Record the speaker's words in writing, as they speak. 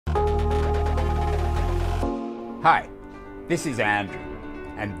Hi, this is Andrew,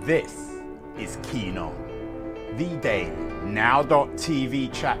 and this is Keen On, the daily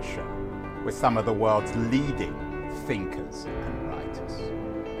now.tv chat show with some of the world's leading thinkers and writers.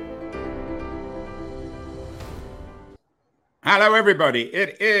 Hello, everybody.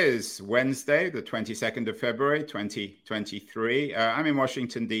 It is Wednesday, the 22nd of February, 2023. I'm in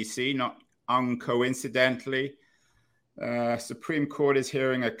Washington, D.C., not uncoincidentally. Supreme Court is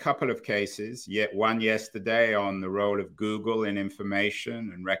hearing a couple of cases, yet one yesterday on the role of Google in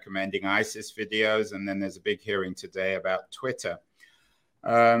information and recommending ISIS videos, and then there's a big hearing today about Twitter.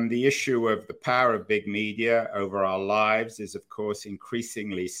 The issue of the power of big media over our lives is, of course,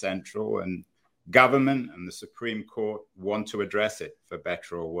 increasingly central, and government and the Supreme Court want to address it for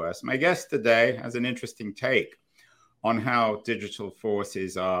better or worse. My guest today has an interesting take on how digital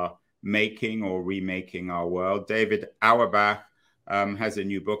forces are making or remaking our world. David Auerbach has a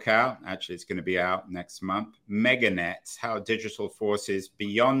new book out. Actually, it's going to be out next month. Meganets, How Digital Forces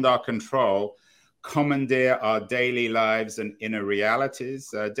Beyond Our Control Commandeer Our Daily Lives and Inner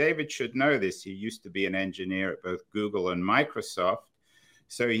Realities. David should know this. He used to be an engineer at both Google and Microsoft.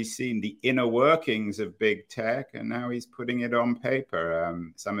 So he's seen the inner workings of big tech, and now he's putting it on paper.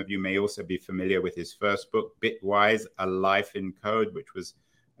 Some of you may also be familiar with his first book, Bitwise, A Life in Code, which was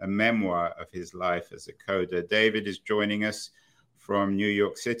a memoir of his life as a coder. David is joining us from New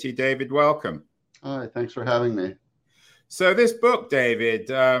York City. David, welcome. Hi, thanks for having me. So this book, David,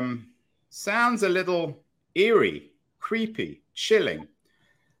 sounds a little eerie, creepy, chilling.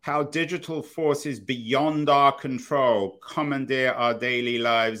 How digital forces beyond our control commandeer our daily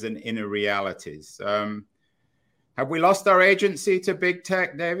lives and inner realities. Have we lost our agency to big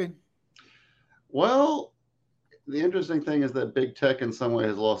tech, David? Well, the interesting thing is that big tech in some way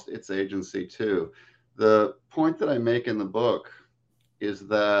has lost its agency too. The point that I make in the book is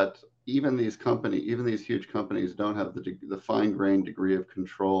that even these huge companies don't have the fine-grained degree of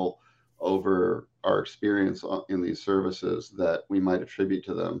control over our experience in these services that we might attribute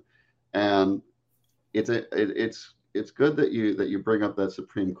to them. And it's good that you bring up that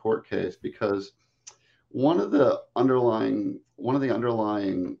Supreme Court case, because one of the underlying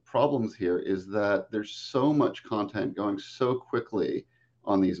problems here is that there's so much content going so quickly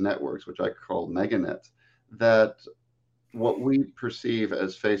on these networks, which I call Meganets, that what we perceive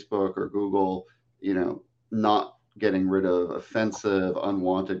as Facebook or Google, not getting rid of offensive,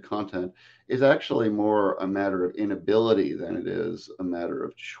 unwanted content is actually more a matter of inability than it is a matter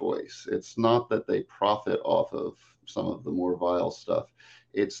of choice. It's not that they profit off of some of the more vile stuff.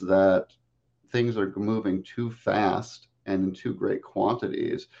 It's that things are moving too fast and in too great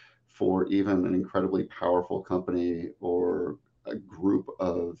quantities for even an incredibly powerful company or a group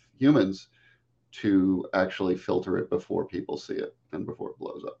of humans to actually filter it before people see it and before it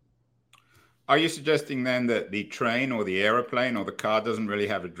blows up. Are you suggesting then that the train or the airplane or the car doesn't really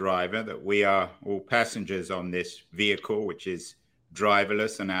have a driver, that we are all passengers on this vehicle, which is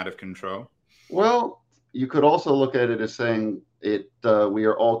driverless and out of control? Well, you could also look at it as saying we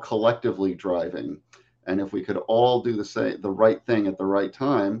are all collectively driving. And if we could all do the right thing at the right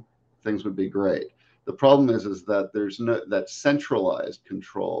time, things would be great. The problem is that that centralized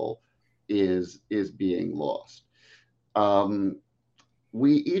control is being lost.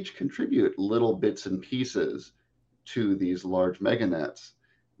 We each contribute little bits and pieces to these large meganets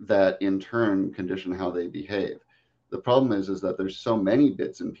that in turn condition how they behave. The problem is that there's so many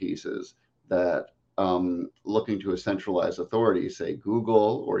bits and pieces that looking to a centralized authority, say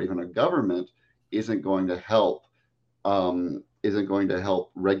Google or even a government, isn't going to help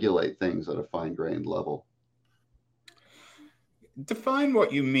regulate things at a fine-grained level. Define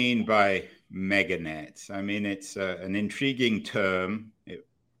what you mean by meganets. I mean, it's an intriguing term. It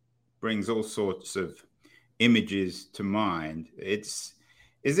brings all sorts of images to mind. Is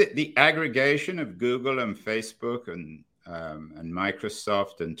it the aggregation of Google and Facebook and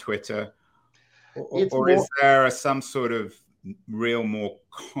Microsoft and Twitter? Or is there some sort of real more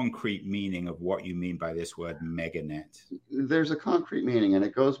concrete meaning of what you mean by this word meganet? There's a concrete meaning, and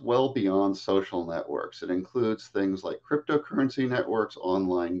it goes well beyond social networks. It includes things like cryptocurrency networks,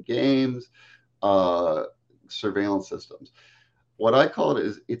 online games, surveillance systems. What I call it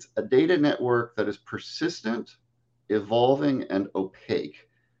is it's a data network that is persistent, evolving, and opaque,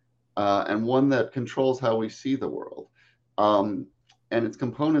 and one that controls how we see the world. And its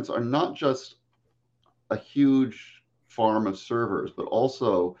components are not just a huge farm of servers, but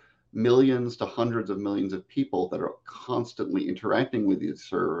also millions to hundreds of millions of people that are constantly interacting with these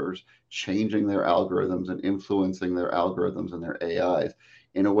servers, changing their algorithms and influencing their algorithms and their AIs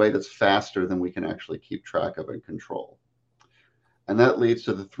in a way that's faster than we can actually keep track of and control. And that leads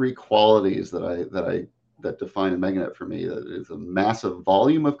to the three qualities that I that define a Meganet for me. That is a massive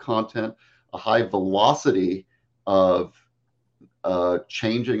volume of content, a high velocity of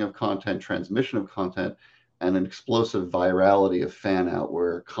changing of content, transmission of content, and an explosive virality of fan out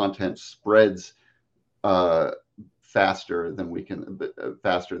where content spreads faster than we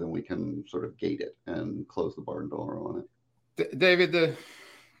can sort of gate it and close the barn door on it. David, the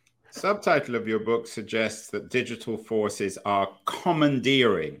subtitle of your book suggests that digital forces are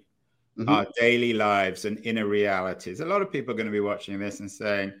commandeering our daily lives and inner realities. A lot of people are going to be watching this and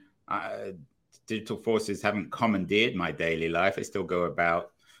saying, digital forces haven't commandeered my daily life. I still go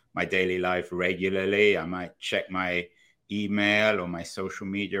about my daily life regularly. I might check my email or my social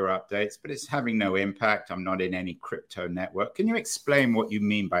media updates, but it's having no impact. I'm not in any crypto network. Can you explain what you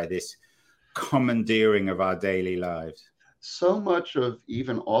mean by this commandeering of our daily lives? So much of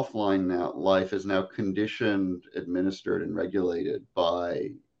even offline life is now conditioned, administered, and regulated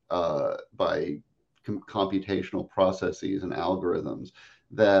by computational processes and algorithms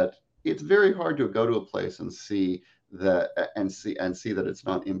that it's very hard to go to a place and see that it's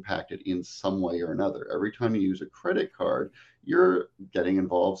not impacted in some way or another. Every time you use a credit card, you're getting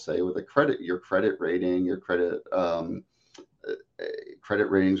involved, say, with your credit rating, your credit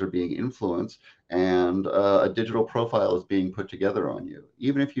ratings are being influenced, and a digital profile is being put together on you.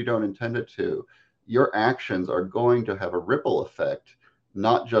 Even if you don't intend it to, your actions are going to have a ripple effect,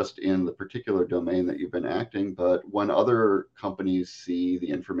 not just in the particular domain that you've been acting, but when other companies see the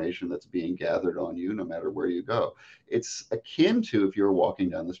information that's being gathered on you, no matter where you go. It's akin to if you're walking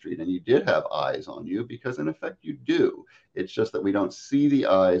down the street and you did have eyes on you, because in effect you do. It's just that we don't see the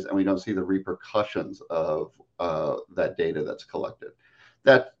eyes and we don't see the repercussions of that data that's collected.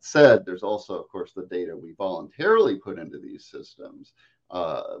 That said, there's also, of course, the data we voluntarily put into these systems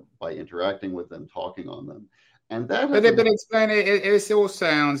by interacting with them, talking on them. And that but explain it. It all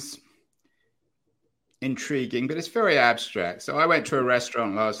sounds intriguing, but it's very abstract. So I went to a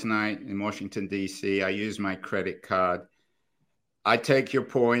restaurant last night in Washington, D.C. I used my credit card. I take your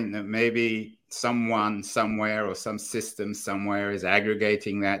point that maybe someone somewhere or some system somewhere is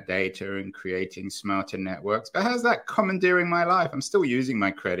aggregating that data and creating smarter networks. But how's that commandeering my life? I'm still using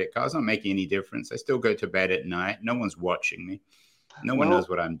my credit card. It's not making any difference. I still go to bed at night. No one's watching me. No one knows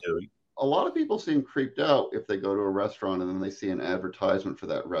what I'm doing. A lot of people seem creeped out if they go to a restaurant and then they see an advertisement for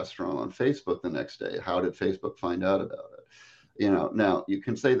that restaurant on Facebook the next day. How did Facebook find out about it? Now you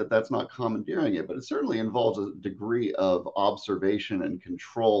can say that that's not commandeering it, but it certainly involves a degree of observation and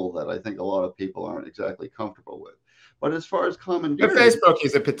control that I think a lot of people aren't exactly comfortable with. But as far as commandeering, but Facebook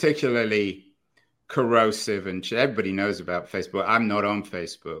is a particularly corrosive, and everybody knows about Facebook. I'm not on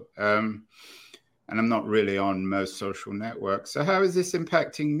Facebook. And I'm not really on most social networks. So how is this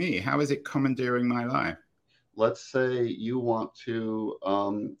impacting me? How is it commandeering my life? Let's say you want to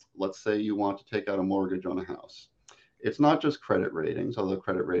take out a mortgage on a house. It's not just credit ratings, although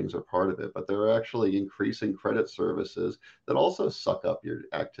credit ratings are part of it, but there are actually increasing credit services that also suck up your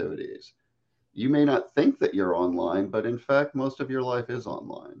activities. You may not think that you're online, but in fact, most of your life is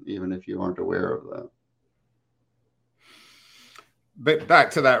online, even if you aren't aware of that. But back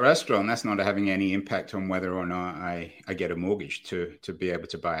to that restaurant, that's not having any impact on whether or not I get a mortgage to be able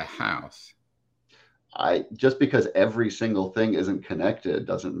to buy a house. Just because every single thing isn't connected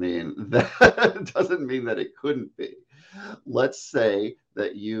doesn't mean that it couldn't be. Let's say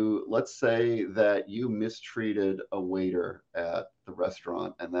that you mistreated a waiter at the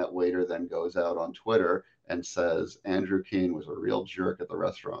restaurant, and that waiter then goes out on Twitter and says Andrew Keene was a real jerk at the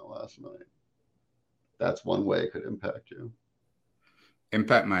restaurant last night. That's one way it could impact you.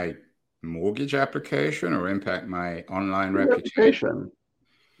 Impact my mortgage application or impact my online reputation?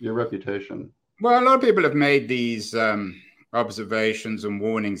 Your reputation. Well, a lot of people have made these observations and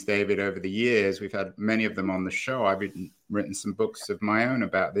warnings, David, over the years. We've had many of them on the show. I've written some books of my own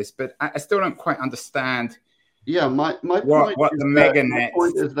about this, but I still don't quite understand. Yeah, my point what is the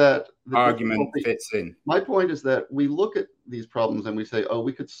Meganets argument fits in. My point is that we look at these problems and we say, oh,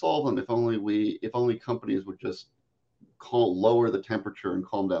 we could solve them if only companies would just lower the temperature and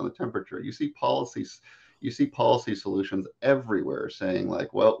calm down the temperature. You see policy solutions everywhere saying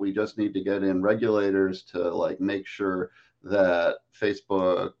like, well, we just need to get in regulators to like make sure that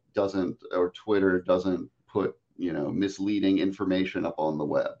Facebook doesn't or Twitter doesn't put misleading information up on the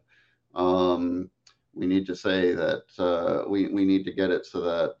web. We need to say that we need to get it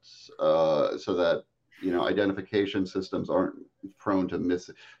so that identification systems aren't prone to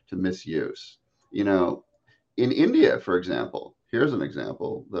misuse. In India, for example, here's an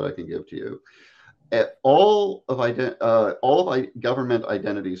example that I can give to you. All of government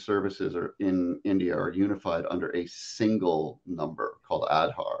identity services in India are unified under a single number called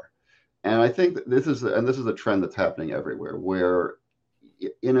Aadhaar. And I think that this is a trend that's happening everywhere, where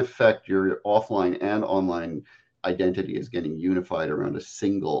in effect your offline and online identity is getting unified around a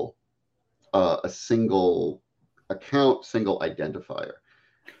single account, single identifier.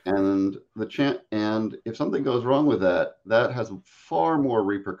 And and if something goes wrong with that, that has far more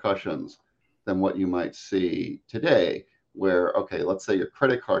repercussions than what you might see today, where, okay, let's say your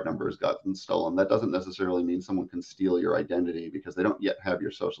credit card number has gotten stolen. That doesn't necessarily mean someone can steal your identity because they don't yet have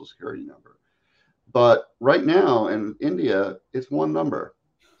your social security number. But right now in India, it's one number.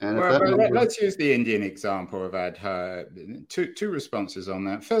 And if Well, that but number, let's use the Indian example of Aadhaar. Two responses on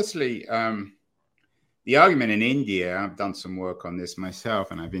that. Firstly, the argument in India, I've done some work on this myself,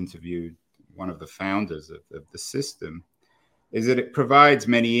 and I've interviewed one of the founders of the system, is that it provides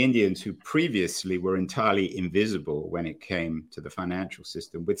many Indians who previously were entirely invisible when it came to the financial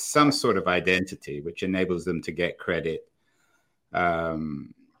system with some sort of identity, which enables them to get credit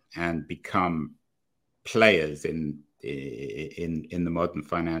and become players in the modern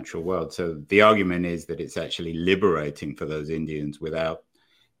financial world. So the argument is that it's actually liberating for those Indians without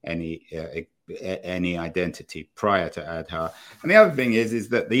any identity prior to Aadhaar. And the other thing is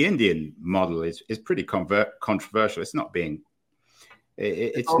that the Indian model is pretty controversial. It's not being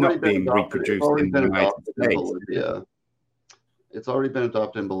reproduced in the United States. It's already been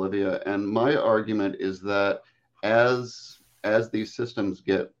adopted in Bolivia, and my argument is that as these systems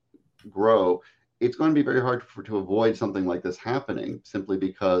grow, it's going to be very hard to avoid something like this happening, simply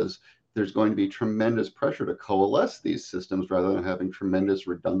because there's going to be tremendous pressure to coalesce these systems rather than having tremendous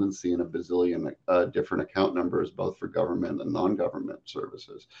redundancy in a bazillion different account numbers, both for government and non-government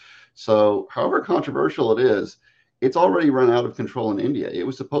services. So however controversial it is, it's already run out of control in India. It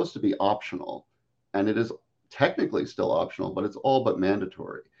was supposed to be optional, and it is technically still optional, but it's all but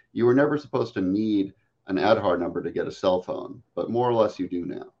mandatory. You were never supposed to need an Aadhaar number to get a cell phone, but more or less you do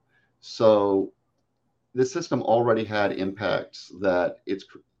now. So the system already had impacts that its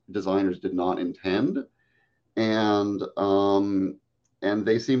designers did not intend, and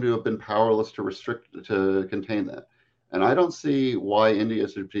they seem to have been powerless to contain that. And I don't see why India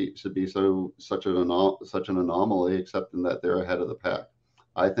should be such an anomaly, except in that they're ahead of the pack.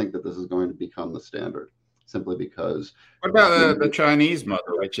 I think that this is going to become the standard, simply because. What about the Chinese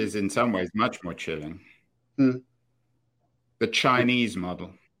model, which is in some ways much more chilling? The Chinese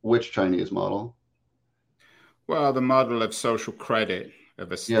model. Which Chinese model? Well, the model of social credit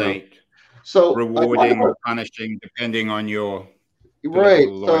of a state, so rewarding or punishing depending on your right.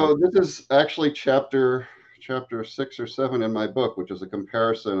 So this is actually chapter 6 or 7 in my book, which is a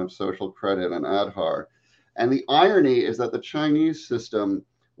comparison of social credit and Aadhaar. And the irony is that the Chinese system,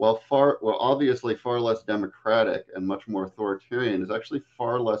 while obviously far less democratic and much more authoritarian, is actually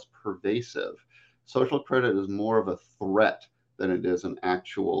far less pervasive. Social credit is more of a threat than it is an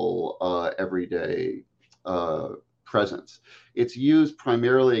actual everyday presence. It's used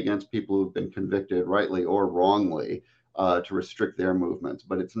primarily against people who've been convicted, rightly or wrongly, to restrict their movements,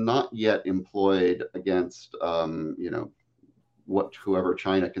 but it's not yet employed against whoever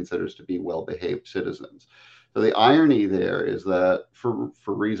China considers to be well-behaved citizens. So the irony there is that for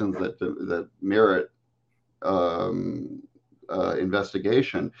reasons that merit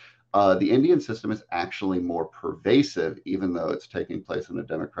investigation, the Indian system is actually more pervasive, even though it's taking place in a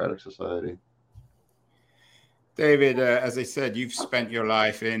democratic society. David, as I said, you've spent your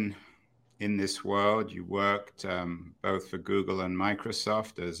life in this world. You worked both for Google and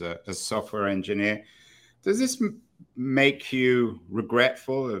Microsoft as a software engineer. Does this make you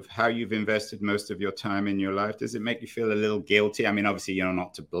regretful of how you've invested most of your time in your life? Does it make you feel a little guilty? I mean, obviously you're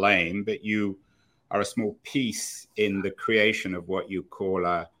not to blame, but you are a small piece in the creation of what you call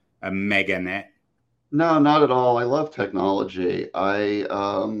a meganet. No, not at all. I love technology.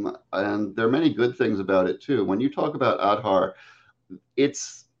 And there are many good things about it too. When you talk about Aadhaar,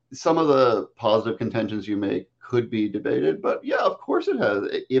 it's some of the positive contentions you make could be debated, but yeah, of course it has.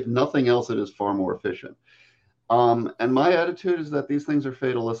 If nothing else, it is far more efficient. And my attitude is that these things are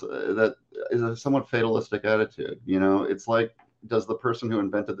fatalist. That is a somewhat fatalistic attitude. It's like, does the person who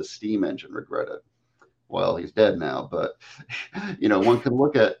invented the steam engine regret it? Well, he's dead now, but one can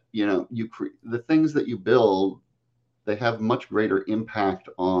look at the things that you build. They have much greater impact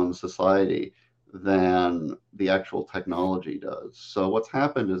on society than the actual technology does. So what's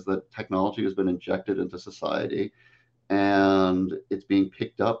happened is that technology has been injected into society, and it's being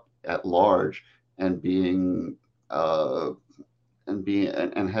picked up at large and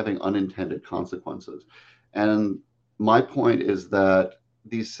having unintended consequences. And my point is that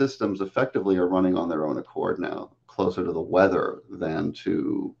these systems effectively are running on their own accord now, closer to the weather than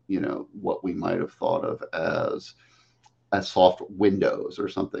to what we might have thought of as a soft Windows or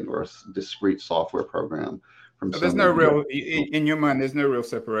something, or a discrete software program from So there's some. no real, in your mind, there's no real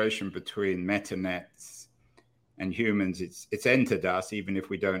separation between Meganets and humans. It's entered us, even if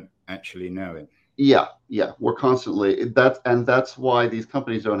we don't actually know it. Yeah, we're constantly that's why these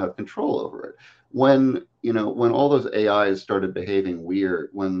companies don't have control over it. When all those AIs started behaving weird,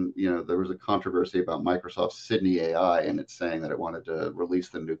 when there was a controversy about Microsoft's Sydney AI and it's saying that it wanted to release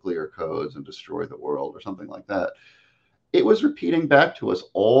the nuclear codes and destroy the world or something like that, it was repeating back to us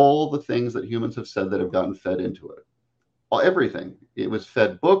all the things that humans have said that have gotten fed into it. Everything. It was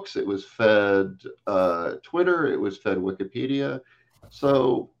fed books, it was fed Twitter, it was fed Wikipedia.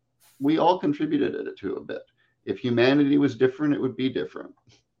 So we all contributed it to a bit. If humanity was different, it would be different.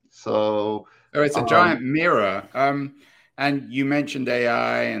 So it's a giant mirror. And you mentioned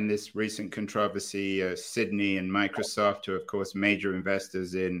AI and this recent controversy, Sydney and Microsoft, who are, of course, major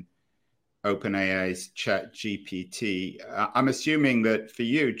investors in OpenAI's ChatGPT. I'm assuming that for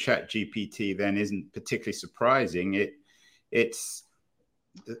you, ChatGPT then isn't particularly surprising. It's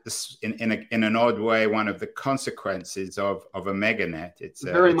in an odd way one of the consequences of a Meganet. It's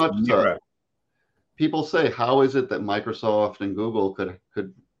very much a mirror. so. People say, how is it that Microsoft and Google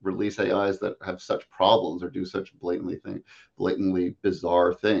could release AIs that have such problems or do such blatantly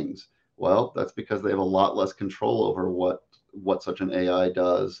bizarre things? Well, that's because they have a lot less control over what such an AI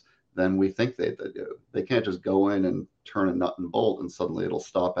does than we think they do. They can't just go in and turn a nut and bolt and suddenly it'll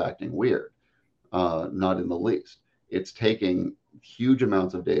stop acting weird. Not in the least. It's taking huge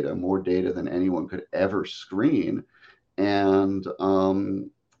amounts of data, more data than anyone could ever screen, and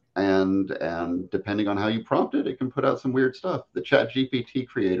depending on how you prompt it, it can put out some weird stuff. The ChatGPT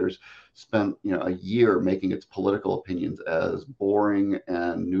creators spent a year making its political opinions as boring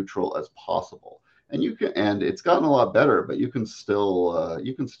and neutral as possible. And it's gotten a lot better, but you can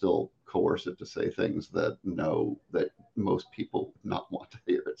still coerce it to say things that most people would not want to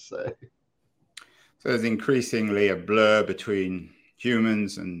hear it say. So there's increasingly a blur between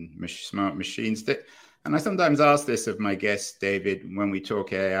humans and smart machines. And I sometimes ask this of my guest, David, when we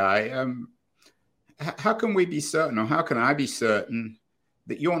talk AI, how can we be certain, or how can I be certain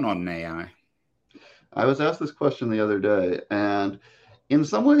that you're not an AI? I was asked this question the other day, and in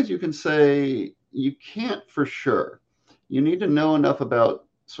some ways you can say you can't for sure. You need to know enough about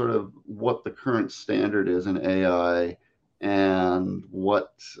sort of what the current standard is in AI and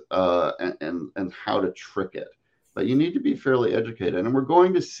and how to trick it. But you need to be fairly educated, and we're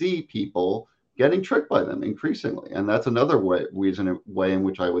going to see people getting tricked by them increasingly, and that's another way in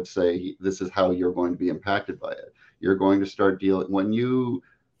which I would say this is how you're going to be impacted by it. You're going to start dealing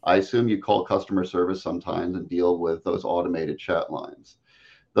I assume you call customer service sometimes and deal with those automated chat lines.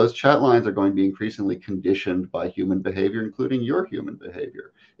 Those chat lines are going to be increasingly conditioned by human behavior, including your human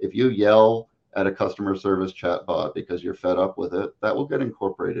behavior. If you yell at a customer service chatbot because you're fed up with it, that will get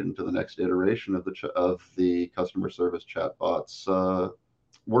incorporated into the next iteration of the customer service chatbot's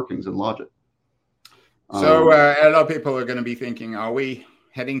workings and logic. So a lot of people are going to be thinking, are we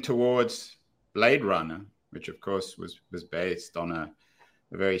heading towards Blade Runner, which of course was based on a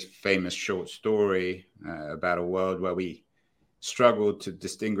very famous short story about a world where we struggled to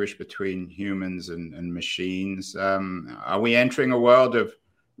distinguish between humans and machines. Are we entering a world of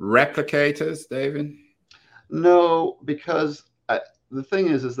replicators, David? No, because the thing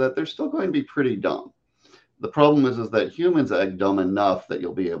is that they're still going to be pretty dumb. The problem is that humans act dumb enough that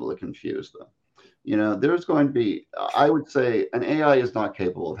you'll be able to confuse them. There's going to be, I would say, an AI is not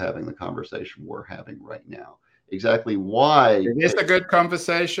capable of having the conversation we're having right now. Exactly why? Is this a good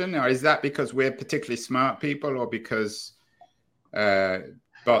conversation, or is that because we're particularly smart people, or because it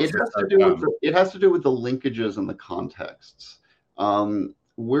has to do with the linkages and the contexts.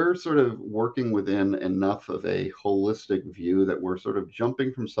 We're sort of working within enough of a holistic view that we're sort of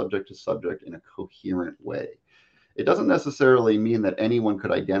jumping from subject to subject in a coherent way. It doesn't necessarily mean that anyone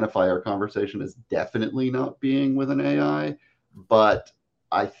could identify our conversation as definitely not being with an AI, but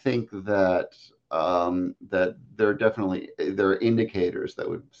I think that that there are indicators that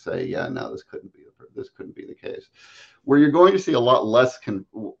would say, yeah, no, this couldn't be the case. Where you're going to see a lot less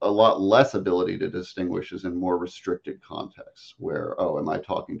ability to distinguish is in more restricted contexts, where am I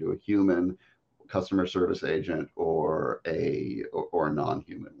talking to a human customer service agent or a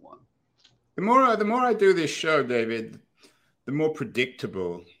non-human one? The more I do this show, David, the more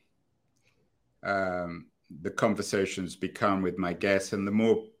predictable the conversations become with my guests, and the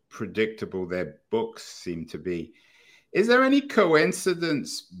more predictable their books seem to be. Is there any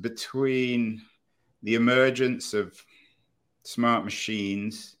coincidence between the emergence of smart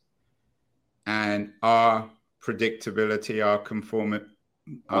machines and our predictability, our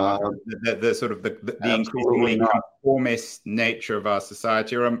the sort of the increasingly not. conformist nature of our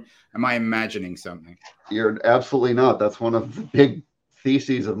society, or am I imagining something? You're absolutely not. That's one of the big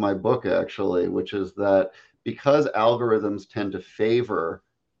theses of my book, actually, which is that because algorithms tend to favor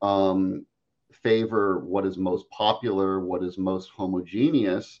what is most popular, what is most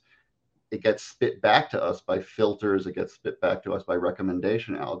homogeneous, it gets spit back to us by filters. It gets spit back to us by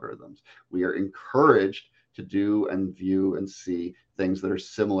recommendation algorithms. We are encouraged to do and view and see things that are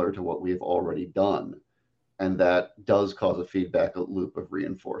similar to what we've already done. And that does cause a feedback loop of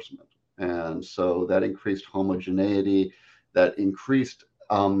reinforcement. And so that increased homogeneity, that increased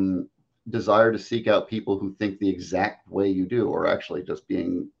desire to seek out people who think the exact way you do, or actually just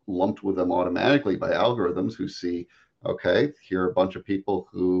being lumped with them automatically by algorithms who see, okay, here are a bunch of people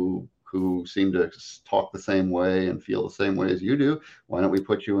who seem to talk the same way and feel the same way as you do. Why don't we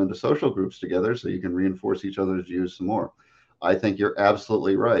put you into social groups together so you can reinforce each other's views some more? I think you're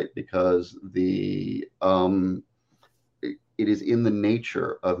absolutely right, because it is in the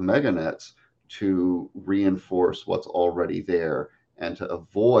nature of Meganets to reinforce what's already there and to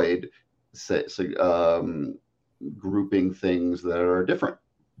avoid grouping things that are different,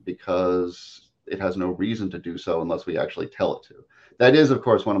 because it has no reason to do so unless we actually tell it to. That is, of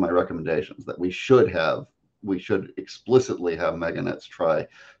course, one of my recommendations, that we should explicitly have Meganets try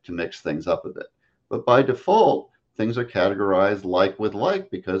to mix things up a bit. But by default, things are categorized like with like,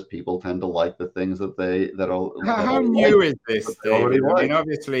 because people tend to like the things How new is this, David? Like. I mean,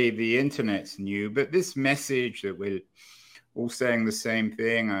 obviously the internet's new, but this message that we're all saying the same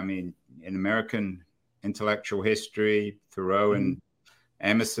thing. I mean, in American intellectual history, Thoreau and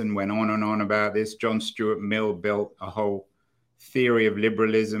Emerson went on and on about this. John Stuart Mill built a whole theory of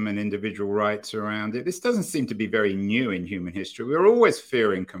liberalism and individual rights around it. This doesn't seem to be very new in human history. We're always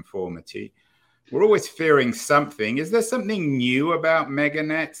fearing conformity. We're always fearing something. Is there something new about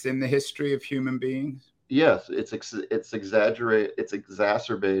Meganets in the history of human beings? Yes, it's exaggerated, it's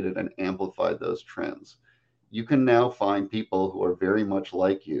exacerbated and amplified those trends. You can now find people who are very much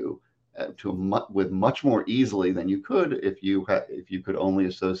like you with much more easily than you could if you could only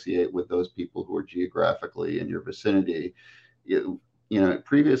associate with those people who are geographically in your vicinity.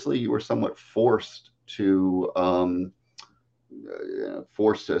 Previously you were somewhat forced to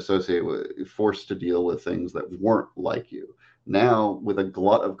associate with, forced to deal with things that weren't like you. Now, with a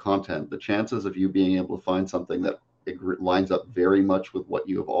glut of content, the chances of you being able to find something that lines up very much with what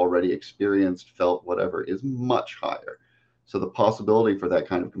you have already experienced, felt, whatever, is much higher. So the possibility for that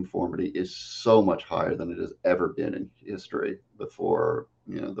kind of conformity is so much higher than it has ever been in history before,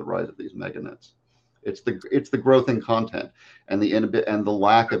 the rise of these Meganets. It's the growth in content and the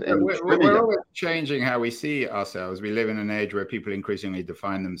lack of any. We're always changing how we see ourselves. We live in an age where people increasingly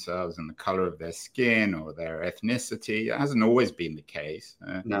define themselves in the color of their skin or their ethnicity. It hasn't always been the case.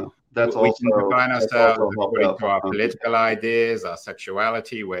 No, we can define ourselves according to our political ideas, our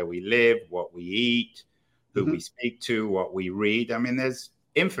sexuality, where we live, what we eat, who we speak to, what we read. I mean, there's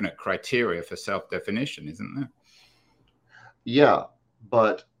infinite criteria for self-definition, isn't there? Yeah,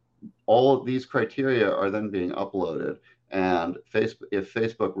 but all of these criteria are then being uploaded, and if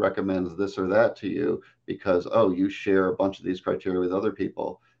Facebook recommends this or that to you because, you share a bunch of these criteria with other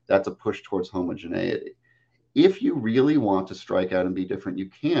people, that's a push towards homogeneity. If you really want to strike out and be different, you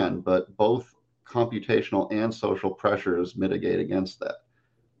can, but both computational and social pressures mitigate against that.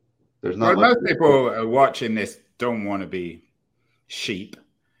 There's not most people watching this don't want to be sheep.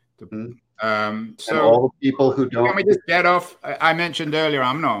 So all the people who don't. Can we just get off? I mentioned earlier,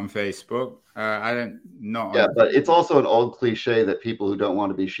 I'm not on Facebook. I don't know. Yeah, but it's also an old cliche that people who don't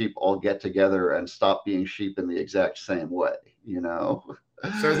want to be sheep all get together and stop being sheep in the exact same way,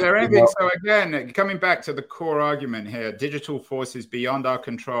 So is there anything? So again, coming back to the core argument here, digital forces beyond our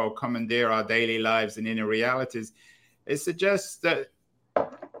control commandeer our daily lives and inner realities. It suggests that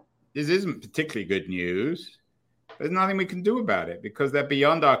this isn't particularly good news. There's nothing we can do about it because they're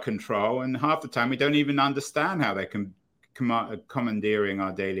beyond our control, and half the time we don't even understand how they can commandeering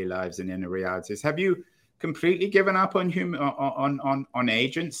our daily lives and inner realities. Have you completely given up on on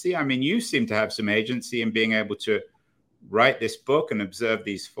agency? I mean, you seem to have some agency in being able to write this book and observe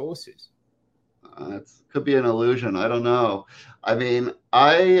these forces. It could be an illusion. I don't know. I mean,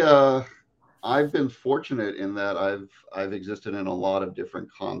 I've been fortunate in that I've existed in a lot of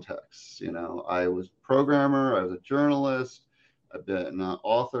different contexts. I was a programmer, I was a journalist, I've been an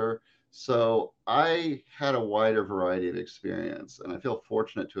author. So I had a wider variety of experience, and I feel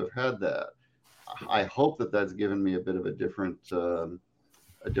fortunate to have had that. I hope that that's given me a bit of a different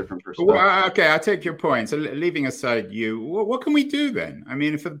perspective. Well, okay, I take your point. So leaving aside you, what can we do then? I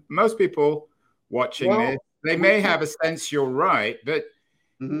mean, for most people watching this, they may have a sense you're right, but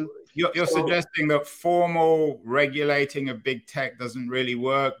Mm-hmm. You're suggesting that formal regulating of big tech doesn't really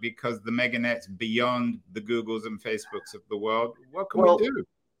work because the meganets beyond the Googles and Facebooks of the world. What can we do?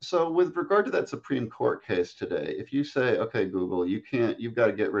 So with regard to that Supreme Court case today, if you say, okay, Google, you've got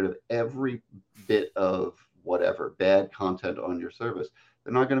to get rid of every bit of whatever bad content on your service,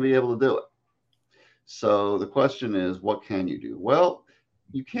 they're not going to be able to do it. So the question is, what can you do? Well,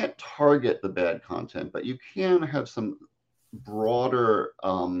 you can't target the bad content, but you can have some broader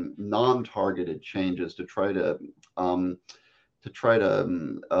non-targeted changes to try to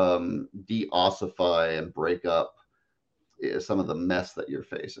de-ossify and break up some of the mess that you're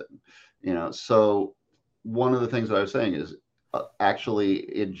facing. So one of the things that I was saying is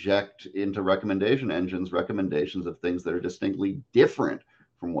actually inject into recommendation engines recommendations of things that are distinctly different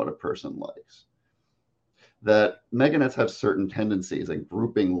from what a person likes. That meganets have certain tendencies, and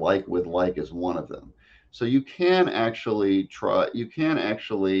grouping like with like is one of them. So you can actually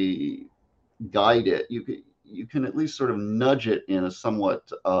guide it. You can at least sort of nudge it in a somewhat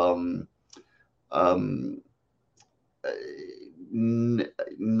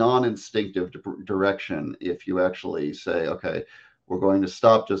non-instinctive direction if you actually say, okay, we're going to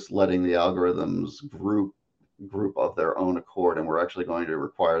stop just letting the algorithms group of their own accord, and we're actually going to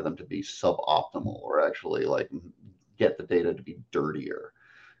require them to be suboptimal, or actually like get the data to be dirtier.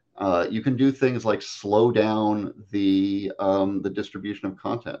 You can do things like slow down the distribution of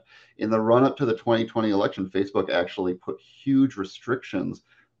content. In the run-up to the 2020 election, Facebook actually put huge restrictions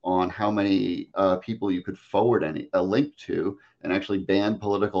on how many people you could forward a link to, and actually banned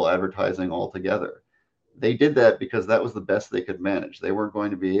political advertising altogether. They did that because that was the best they could manage. They weren't going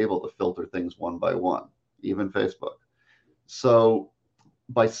to be able to filter things one by one, even Facebook. So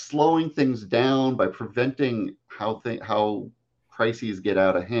by slowing things down, by preventing how crises get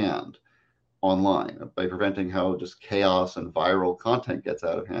out of hand online, by preventing how just chaos and viral content gets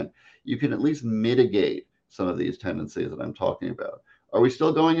out of hand, you can at least mitigate some of these tendencies that I'm talking about. Are we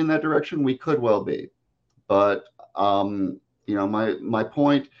still going in that direction? We could well be. But my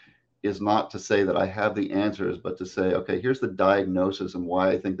point is not to say that I have the answers, but to say, okay, here's the diagnosis and why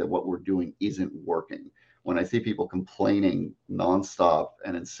I think that what we're doing isn't working. When I see people complaining nonstop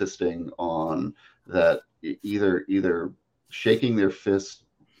and insisting on that, either shaking their fist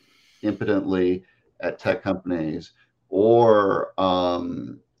impotently at tech companies, or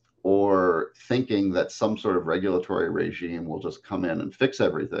thinking that some sort of regulatory regime will just come in and fix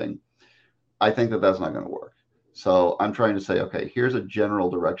everything, I think that that's not going to work. So I'm trying to say, okay, here's a general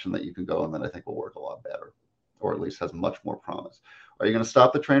direction that you can go, and that I think will work a lot better, or at least has much more promise. Are you going to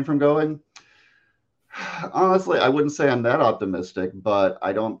stop the train from going? Honestly, I wouldn't say I'm that optimistic, but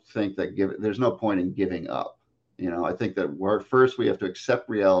I don't think that there's no point in giving up. I think that first we have to accept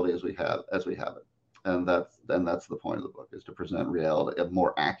reality as we have it, and that's the point of the book, is to present reality, a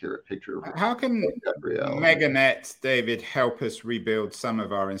more accurate picture of how can reality. Meganets, David, help us rebuild some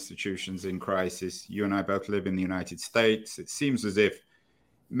of our institutions in crisis? You and I both live in the United States. It seems as if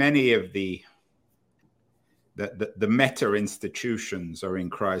many of the meta institutions are in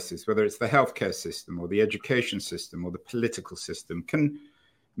crisis, whether it's the healthcare system or the education system or the political system. Can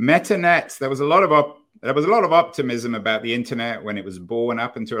Meganets, there was a lot of optimism about the internet when it was born,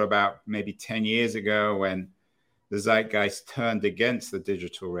 up until about maybe 10 years ago, when the zeitgeist turned against the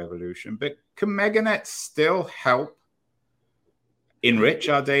digital revolution. But can Meganets still help enrich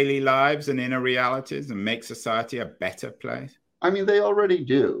our daily lives and inner realities and make society a better place? I mean, they already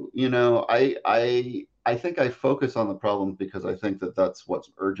do. I think I focus on the problems because I think that that's what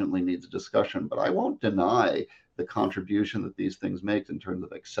urgently needs discussion, but I won't deny the contribution that these things make in terms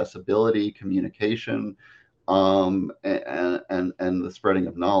of accessibility, communication, and the spreading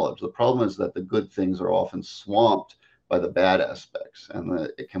of knowledge. The problem is that the good things are often swamped by the bad aspects, and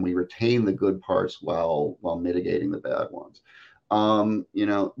can we retain the good parts while mitigating the bad ones?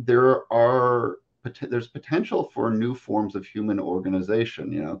 There's potential for new forms of human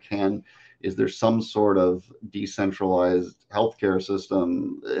organization. Is there some sort of decentralized healthcare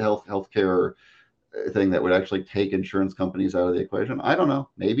system, healthcare thing that would actually take insurance companies out of the equation? I don't know,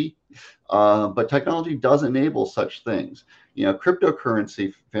 maybe. But technology does enable such things.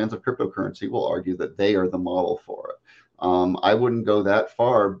 Cryptocurrency, fans of cryptocurrency will argue that they are the model for it. I wouldn't go that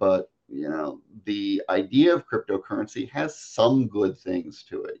far, but the idea of cryptocurrency has some good things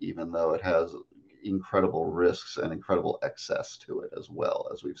to it, even though it has incredible risks and incredible excess to it as well,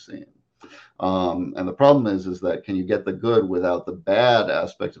 as we've seen. And the problem is that can you get the good without the bad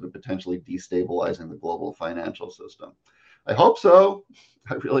aspect of it potentially destabilizing the global financial system? I hope so.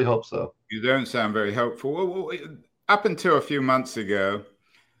 I really hope so. You don't sound very hopeful. Up until a few months ago,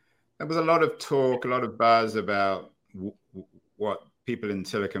 there was a lot of talk, a lot of buzz about what people in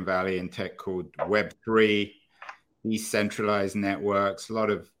Silicon Valley in tech called Web3, decentralized networks. A lot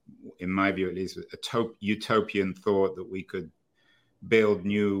of, in my view at least, a utopian thought that we could build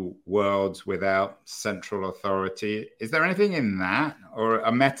new worlds without central authority. Is there anything in that, or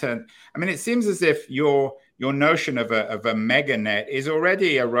a meta? I mean, it seems as if your notion of a meganet is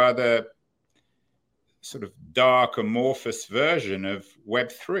already a rather sort of dark, amorphous version of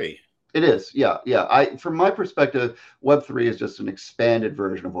Web3. It is, yeah, yeah. From my perspective, Web3 is just an expanded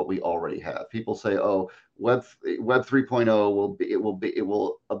version of what we already have. People say, "Oh, Web 3.0 it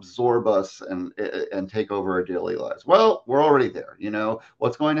will absorb us and take over our daily lives." Well, we're already there.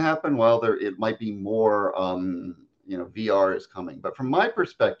 What's going to happen? Well, it might be more. VR is coming, but from my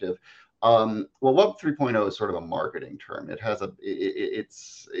perspective, Web 3.0 is sort of a marketing term. It has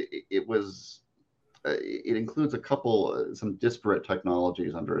it includes some disparate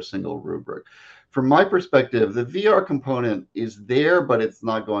technologies under a single rubric. From my perspective, the VR component is there, but it's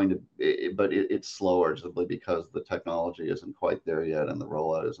not going to, it's slower simply because the technology isn't quite there yet and the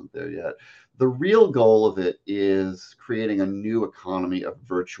rollout isn't there yet. The real goal of it is creating a new economy of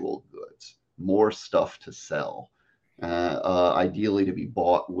virtual goods, more stuff to sell. Ideally to be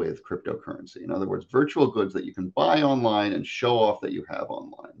bought with cryptocurrency. In other words, virtual goods that you can buy online and show off that you have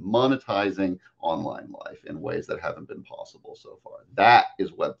online, monetizing online life in ways that haven't been possible so far. That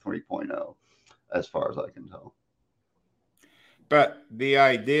is Web 3.0, as far as I can tell. But the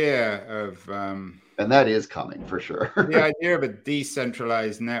idea of... and that is coming for sure. The idea of a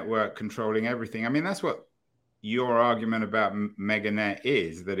decentralized network controlling everything. I mean, that's what your argument about Meganet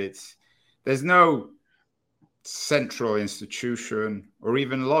is, that there's no central institution or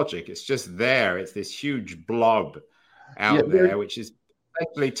even logic. It's just there. It's this huge blob out there, which is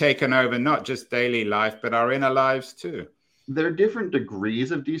actually taken over not just daily life, but our inner lives too. There are different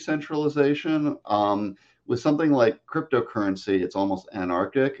degrees of decentralization. With something like cryptocurrency, it's almost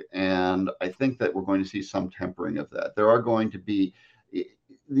anarchic. And I think that we're going to see some tempering of that. There are going to be,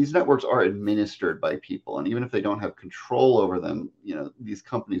 these networks are administered by people. And even if they don't have control over them, these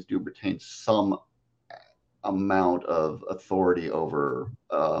companies do retain some amount of authority over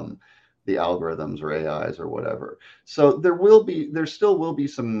the algorithms or AIs or whatever. So there still will be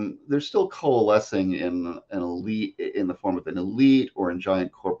there's still coalescing in an elite, in the form of an elite or in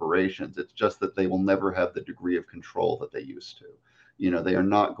giant corporations. It's just that they will never have the degree of control that they used to. They are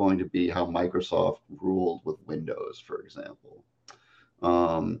not going to be how Microsoft ruled with Windows, for example.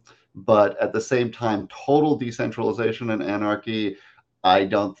 But at the same time, total decentralization and anarchy, I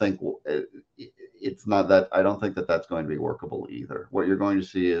don't think I don't think that that's going to be workable either. What you're going to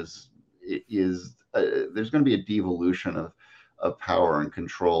see is there's going to be a devolution of power and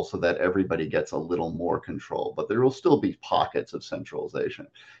control so that everybody gets a little more control, but there will still be pockets of centralization.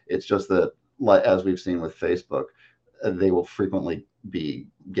 It's just that, as we've seen with Facebook, they will frequently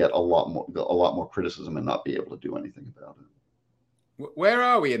get a lot more criticism and not be able to do anything about it. Where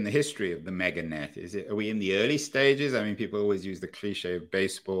are we in the history of the Meganet? Are we in the early stages? I mean, people always use the cliche of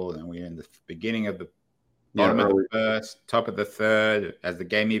baseball, and we're in the beginning of the bottom of the first, top of the third. Has the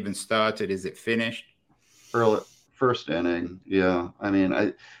game even started? Is it finished? First inning, yeah. I mean,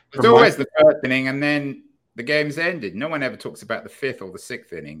 it's always the first inning, and then the game's ended. No one ever talks about the fifth or the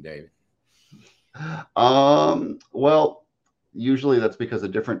sixth inning, David. Well, usually that's because a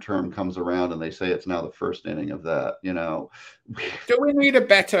different term comes around and they say it's now the first inning of that. Do we need a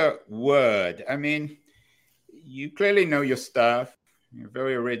better word? I mean, you clearly know your stuff. You're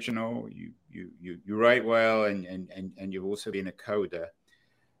very original. You write well, and you've also been a coder.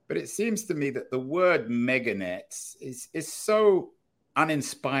 But it seems to me that the word meganets is so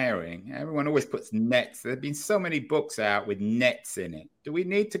uninspiring. Everyone always puts nets. There have been so many books out with nets in it. Do we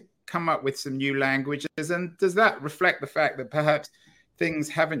need to come up with some new languages? And does that reflect the fact that perhaps things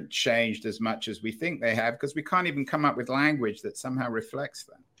haven't changed as much as we think they have, because we can't even come up with language that somehow reflects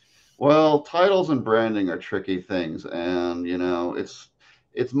them? Well, titles and branding are tricky things, and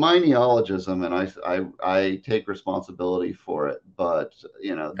it's my neologism, and I take responsibility for it. But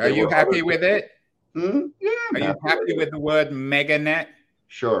are you happy with it? Yeah. Are you happy with the word meganet?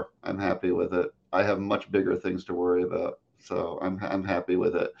 Sure, I'm happy with it. I have much bigger things to worry about, so I'm happy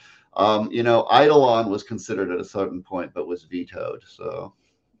with it. Eidolon was considered at a certain point, but was vetoed. So,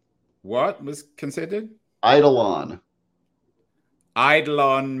 what was considered? Eidolon.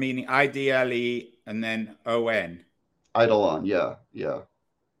 Eidolon meaning IDLE and then ON. Eidolon, yeah.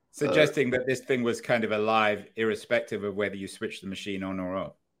 Suggesting that this thing was kind of alive, irrespective of whether you switch the machine on or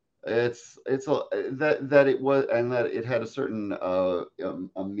off. That it was, and that it had a certain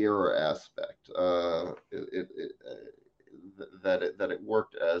a mirror aspect. That it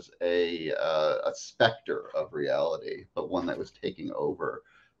worked as a specter of reality, but one that was taking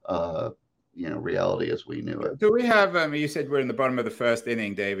we knew it. Do we have, you said we're in the bottom of the first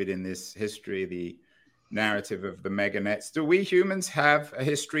inning, David, in this history, the narrative of the Meganets. Do we humans have a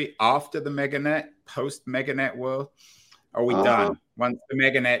history after the Meganet, post-Meganet world? Are we done? Once the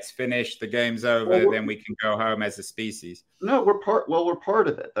Meganet's finished, the game's over, then we can go home as a species? No, we're part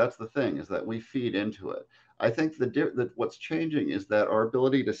of it. That's the thing, is that we feed into it. I think that what's changing is that our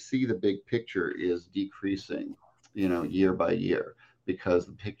ability to see the big picture is decreasing, year by year, because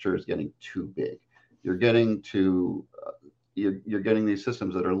the picture is getting too big. You're getting these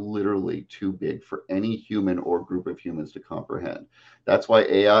systems that are literally too big for any human or group of humans to comprehend. That's why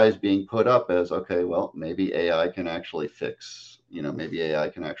AI is being put up as, okay, well, maybe AI can actually fix,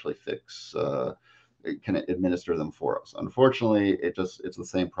 it can administer them for us. Unfortunately, it's the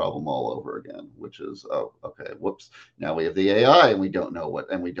same problem all over again, which is, oh, okay, whoops. Now we have the AI and we don't know what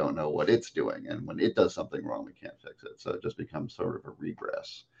it's doing. And when it does something wrong, we can't fix it. So it just becomes sort of a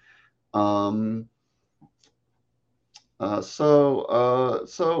regress.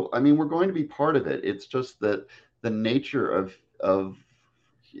 So I mean, we're going to be part of it. It's just that the nature of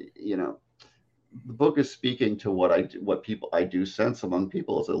the book is speaking to what I do sense among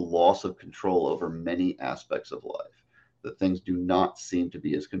people is a loss of control over many aspects of life. That things do not seem to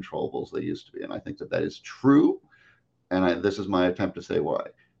be as controllable as they used to be, and I think that is true. And this is my attempt to say why.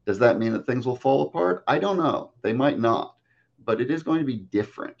 Does that mean that things will fall apart? I don't know. They might not, but it is going to be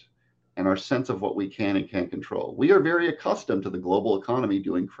different. And our sense of what we can and can't control. We are very accustomed to the global economy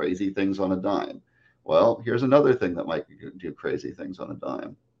doing crazy things on a dime. Well, here's another thing that might do crazy things on a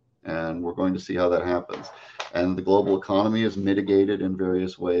dime. And we're going to see how that happens. And the global economy is mitigated in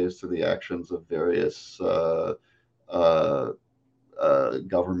various ways through the actions of various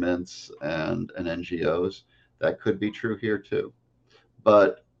governments and NGOs. That could be true here too.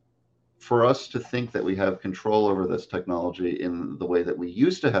 But for us to think that we have control over this technology in the way that we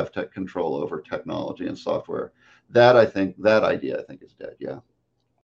used to have control over technology and software, that idea I think is dead. Yeah.